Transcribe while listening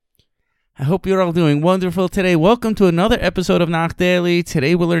I hope you're all doing wonderful today. Welcome to another episode of Nach Daily.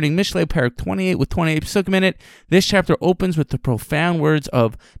 Today we're learning Mishlei Parak 28 with 28 Pesukim in it. This chapter opens with the profound words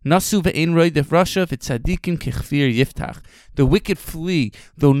of Nasu ve'ein roid Rasha v'tzadikim kechfir yiftach. The wicked flee,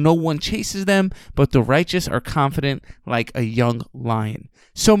 though no one chases them, but the righteous are confident like a young lion.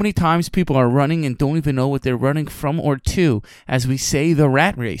 So many times people are running and don't even know what they're running from or to. As we say, the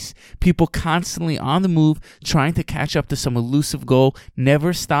rat race. People constantly on the move, trying to catch up to some elusive goal,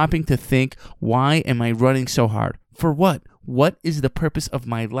 never stopping to think, why am I running so hard? For what? What is the purpose of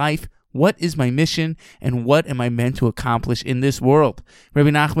my life? What is my mission, and what am I meant to accomplish in this world?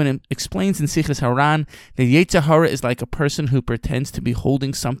 Rabbi Nachman explains in Sichos Haran that Yetzer Hara is like a person who pretends to be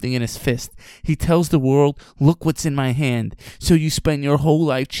holding something in his fist. He tells the world, look what's in my hand. So you spend your whole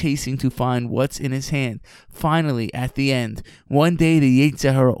life chasing to find what's in his hand. Finally, at the end, one day the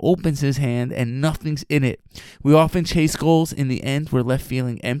Yetzer Hara opens his hand and nothing's in it. We often chase goals. In the end, we're left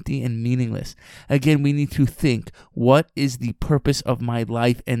feeling empty and meaningless. Again, we need to think, what is the purpose of my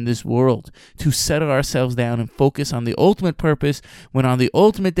life and this world? To settle ourselves down and focus on the ultimate purpose, when on the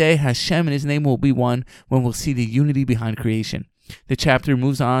ultimate day Hashem and His name will be one, when we'll see the unity behind creation. The chapter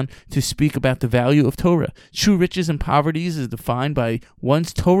moves on to speak about the value of Torah. True riches and poverty is defined by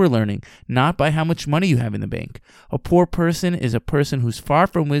one's Torah learning, not by how much money you have in the bank. A poor person is a person who's far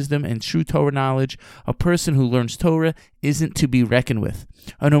from wisdom and true Torah knowledge. A person who learns Torah isn't to be reckoned with.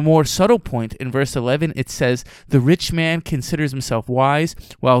 On a more subtle point, in verse 11, it says, the rich man considers himself wise,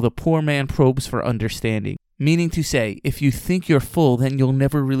 while the poor man probes for understanding. Meaning to say, if you think you're full, then you'll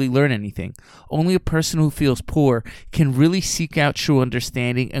never really learn anything. Only a person who feels poor can really seek out true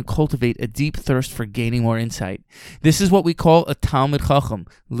understanding and cultivate a deep thirst for gaining more insight. This is what we call a Talmid Chacham,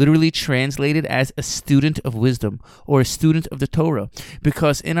 literally translated as a student of wisdom or a student of the Torah.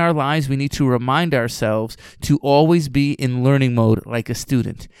 Because in our lives, we need to remind ourselves to always be in learning mode like a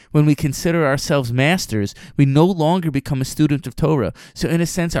student. When we consider ourselves masters, we no longer become a student of Torah. So in a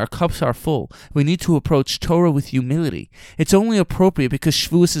sense, our cups are full. We need to approach Torah with humility. It's only appropriate because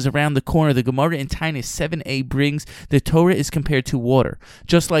Shavuos is around the corner. The Gemara in Taanis 7a brings the Torah is compared to water.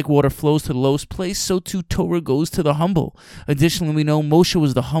 Just like water flows to the lowest place, so too Torah goes to the humble. Additionally, we know Moshe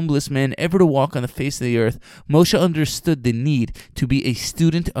was the humblest man ever to walk on the face of the earth. Moshe understood the need to be a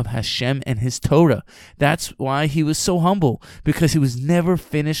student of Hashem and His Torah. That's why he was so humble, because he was never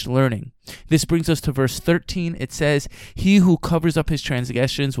finished learning. This brings us to verse 13. It says, he who covers up his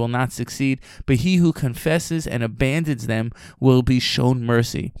transgressions will not succeed, but he who confesses and abandons them will be shown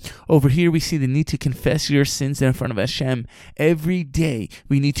mercy. Over here we see the need to confess your sins in front of Hashem. Every day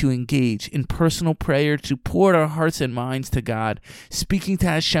we need to engage in personal prayer to pour our hearts and minds to God, speaking to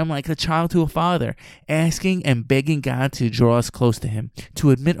Hashem like a child to a father, asking and begging God to draw us close to Him, to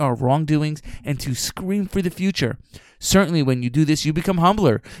admit our wrongdoings, and to scream for the future. Certainly when you do this, you become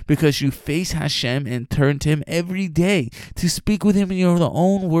humbler because you face Hashem and turn to Him every day to speak with Him in your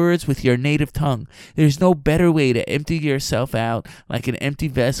own words with your native tongue. There's no better way to empty yourself out like an empty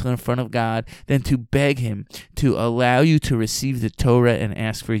vessel in front of God than to beg Him to allow you to receive the Torah and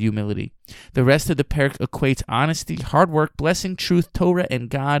ask for humility. The rest of the parak equates honesty, hard work, blessing, truth, Torah, and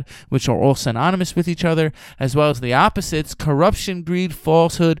God, which are all synonymous with each other, as well as the opposites, corruption, greed,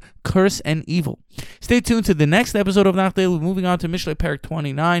 falsehood, curse, and evil. Stay tuned to the next episode of Nach Daily. Moving on to Mishlei Parak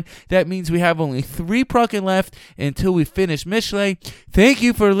 29. That means we have only 3 prakim left until we finish Mishlei. Thank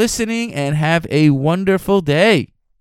you for listening and have a wonderful day.